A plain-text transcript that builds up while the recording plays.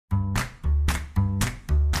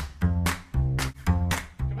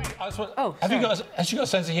That's what... Oh, Has she got a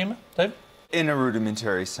sense of humour, Dave? In a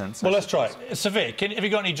rudimentary sense. Well, let's try it. Sophia, have you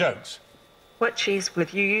got any jokes? What cheese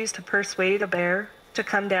would you use to persuade a bear to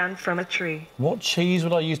come down from a tree? What cheese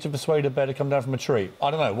would I use to persuade a bear to come down from a tree?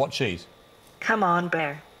 I don't know. What cheese? Come on,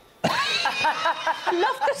 bear. I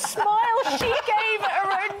love the smile she gave at her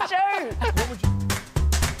own joke.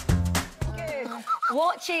 Good.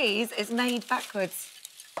 What cheese is made backwards?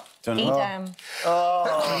 Edam.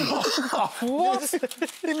 Oh. What?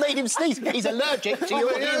 It made him sneeze. He's allergic to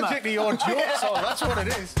your humour. Allergic to your jokes, oh, that's what it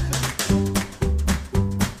is.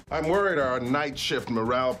 I'm worried our night shift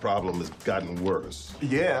morale problem has gotten worse.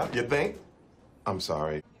 Yeah, you think? I'm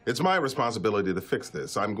sorry. It's my responsibility to fix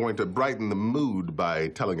this. I'm going to brighten the mood by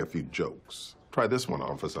telling a few jokes. Try this one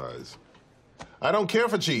on for size. I don't care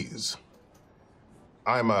for cheese.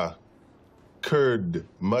 I'm a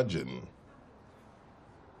curd-mudgeon.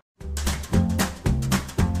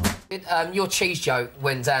 Your cheese joke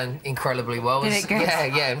went down incredibly well. Did it go?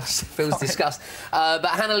 Yeah, feels disgust. But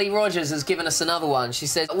Hannah Lee Rogers has given us another one. She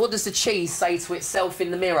said, what does the cheese say to itself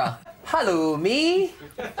in the mirror? Hello, me.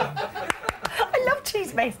 I love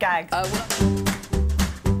cheese-based gags.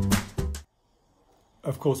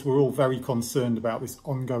 Of course, we're all very concerned about this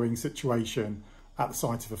ongoing situation at the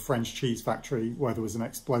site of a French cheese factory where there was an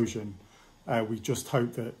explosion. We just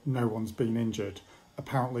hope that no one's been injured.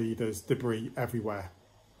 Apparently, there's debris everywhere.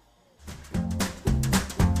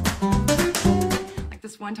 Like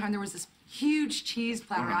this one time, there was this huge cheese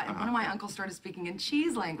platter out, and one of my uncles started speaking in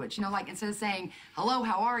cheese language. You know, like instead of saying, hello,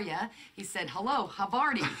 how are ya? He said, hello,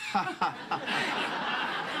 havarti.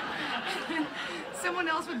 Someone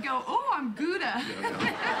else would go, oh, I'm Gouda.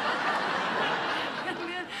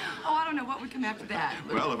 Oh, I don't know what would come after that.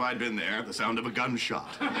 Well, if I'd been there, the sound of a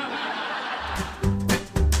gunshot.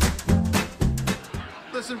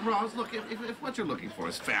 Listen, Roz, look, if what you're looking for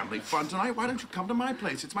is family fun tonight, why don't you come to my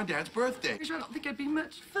place? It's my dad's birthday. I don't think it'd be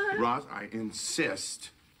much fun. Roz, I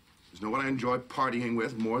insist. There's no one I enjoy partying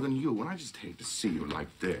with more than you, and I just hate to see you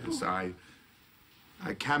like this. I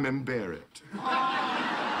camembert it.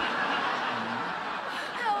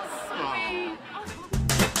 How sweet.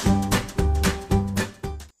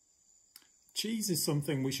 Cheese is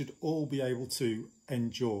something we should all be able to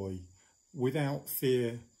enjoy without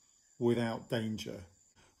fear, without danger.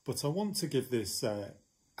 But I want to give this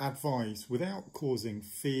advice without causing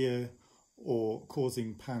fear or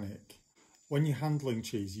causing panic. When you're handling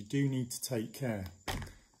cheese, you do need to take care.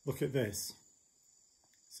 Look at this.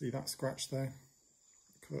 See that scratch there?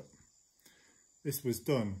 Cut. This was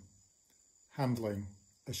done handling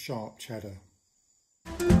a sharp cheddar.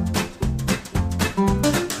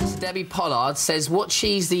 Debbie Pollard says, what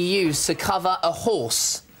cheese do you use to cover a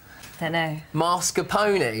horse? Don't know.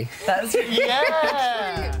 Mascarpone. That's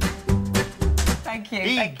Yeah! Thank you.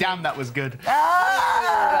 Damn, that was good.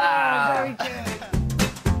 Very good.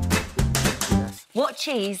 What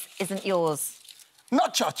cheese isn't yours?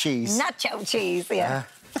 Nacho cheese. Nacho cheese, yeah.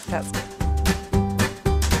 That's good.